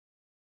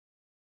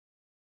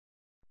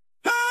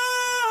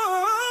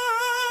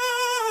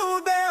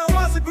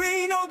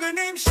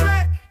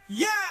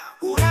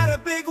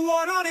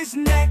his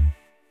neck.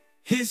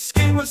 His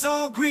skin was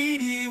all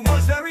green, he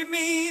was very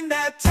mean,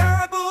 that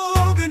terrible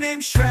ogre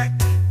named Shrek.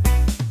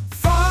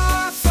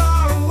 Far,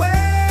 far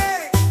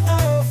away,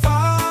 oh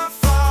far,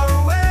 far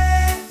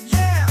away,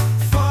 yeah.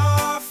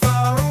 Far,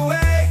 far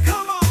away,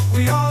 come on,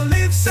 we all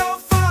live so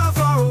far,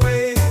 far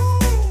away.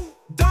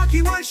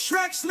 Donkey was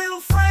Shrek's little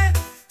friend.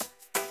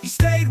 He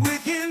stayed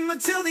with him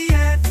until the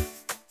end.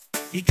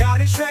 He got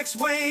in Shrek's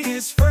way,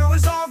 his fur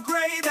was all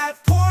gray,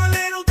 that poor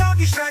little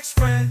donkey, Shrek's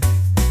friend.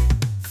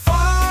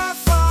 Far,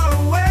 far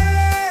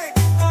away,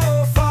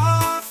 oh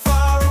far,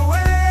 far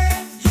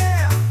away,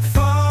 yeah.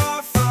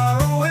 Far, far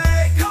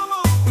away, come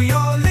on, we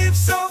all live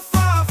so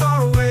far,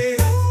 far away.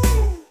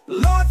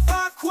 Lord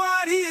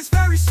Farquaad, he is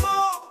very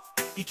small,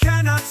 he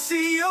cannot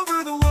see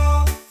over the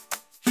wall.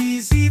 He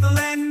is evil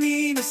and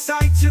mean, a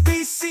sight to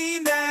be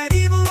seen, that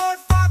evil Lord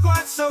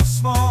Farquaad so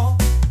small.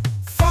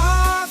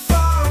 Far,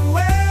 far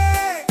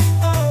away,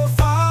 oh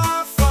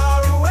far, far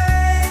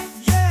away,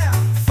 yeah.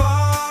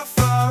 Far,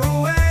 far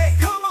away,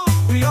 come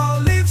on, we all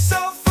live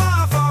so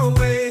far, far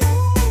away.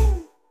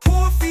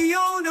 Poor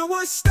Fiona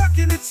was stuck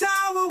in the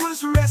tower,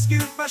 was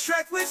rescued by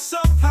Shrek with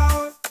some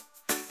power.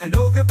 An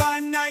ogre by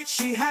night,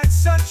 she had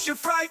such a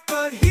fright,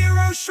 but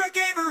hero Shrek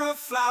gave her a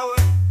flower.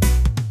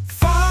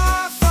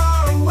 Far,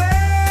 far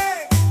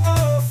away,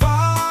 oh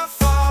far,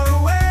 far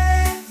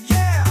away,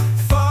 yeah.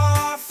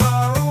 Far,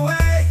 far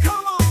away,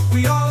 come on,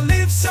 we all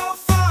live so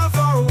far,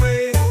 far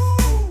away.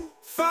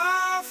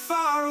 Far,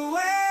 far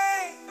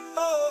away,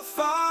 oh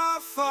far,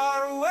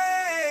 far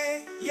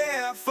away,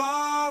 yeah.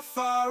 Far,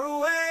 far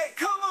away,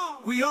 come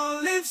on, we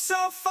all live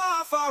so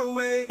far, far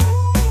away.